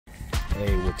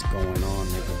Hey, what's going on,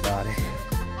 everybody?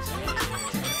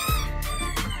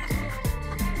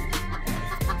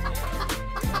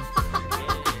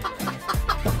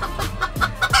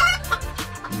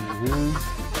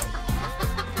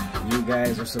 You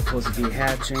guys are supposed to be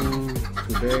hatching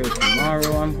today or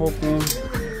tomorrow, I'm hoping.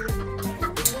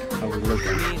 How we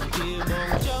looking?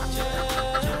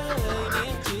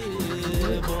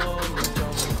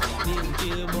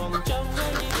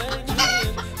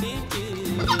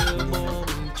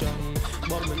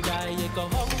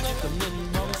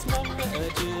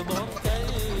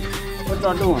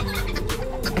 What y'all doing?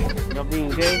 Y'all being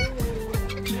gay?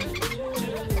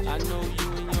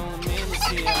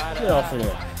 Get off of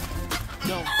there.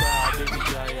 Don't cry, baby,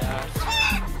 dry your eyes.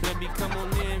 Let me come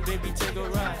on in, baby, take a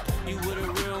ride. You with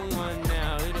a real one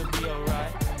now, it'll be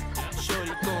alright.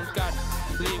 Shorty gon' got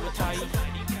leave a tight.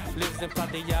 Lives in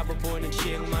Pattaya, but born in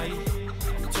Chiang Mai.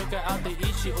 Took her out to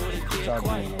eat, she ordered dead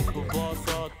quiet. But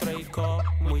boss all three call,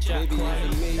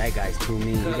 that guy's too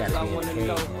mean. He gotta I wanna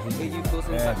know, if you feel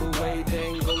some type of way,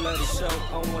 then go let it show.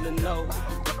 I wanna know,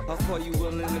 how far you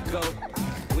willing to go?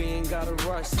 We ain't gotta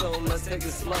rush, so let's take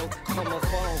it slow. On my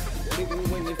phone, hit me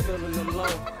when you're feeling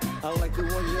alone. I like it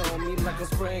when you're on me like I'm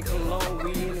spraying cologne.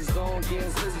 We in the zone,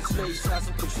 getting busy, straight shots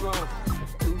of Patron.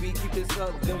 If we keep this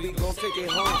up, then we gon' take it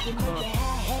home.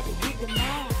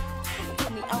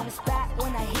 Put me on the spot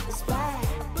when I hit the spot.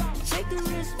 Check the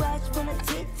wristwatch when I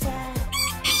tick tock.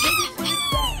 Shake it for the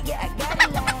back, yeah, I got it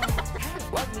loud.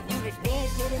 Walk me through the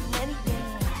dance, get it money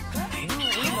dance. You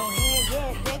with no hands,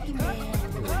 yeah, thank you, man.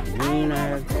 I ain't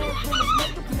never good, let's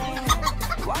make a plan.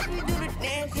 Walk me through the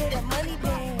dance, yeah, that money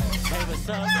dance. hey, what's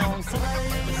up, on Sunday?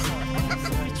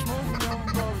 Which one on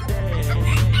both days?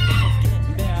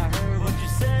 Yeah, I heard what you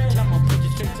said. I'ma put you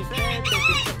straight to bed,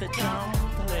 baby, get the drum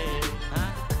play.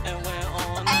 And we're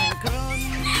all night, girl.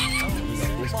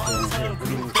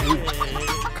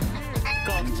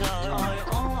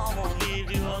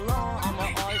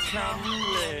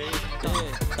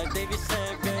 Like David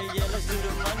said, girl, yeah, let's do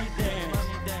the money dance.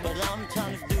 But I'm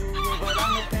trying to do what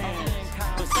I'm the pants.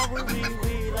 But so we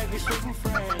like we straight from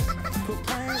friends. Quit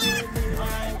playing with me, I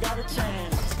ain't got a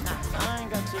chance. I ain't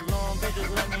got too long, baby,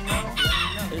 just let me know.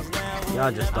 It's now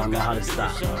y'all just don't know how to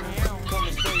stop.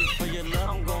 Coming straight for your love,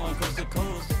 I'm going coast to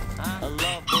coast. A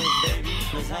love boat, baby,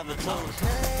 let's have a toast.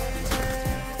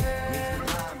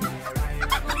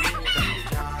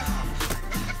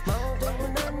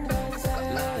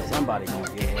 Somebody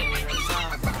gonna get it.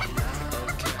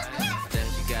 Then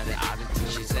she got it out of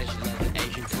she said she loved the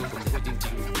Asian food. I'm putting to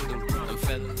you, I'm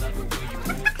fell in love with where you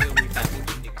move. Kill me back in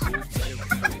the cool. We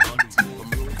on the move, I'm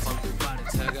really funky body.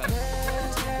 Tag up.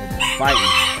 They're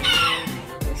fighting.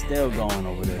 They're still going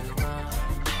over there.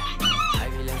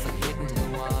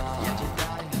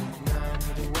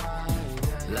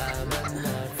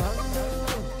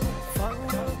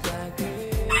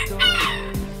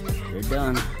 They're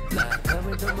done.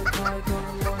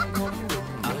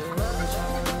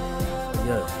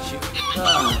 Yeah.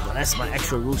 That's my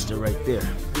extra rooster right there,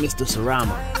 Mr.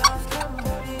 Sarama.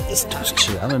 It's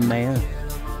shit. I'm a man.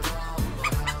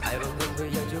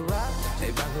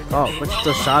 Oh, what's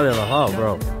the shot of the hall,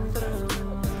 bro?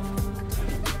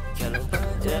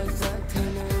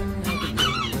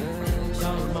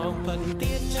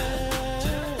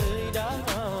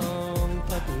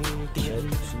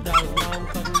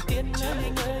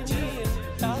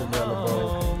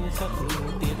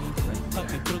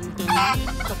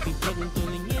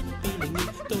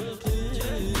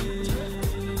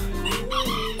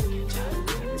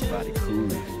 Everybody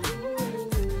cool.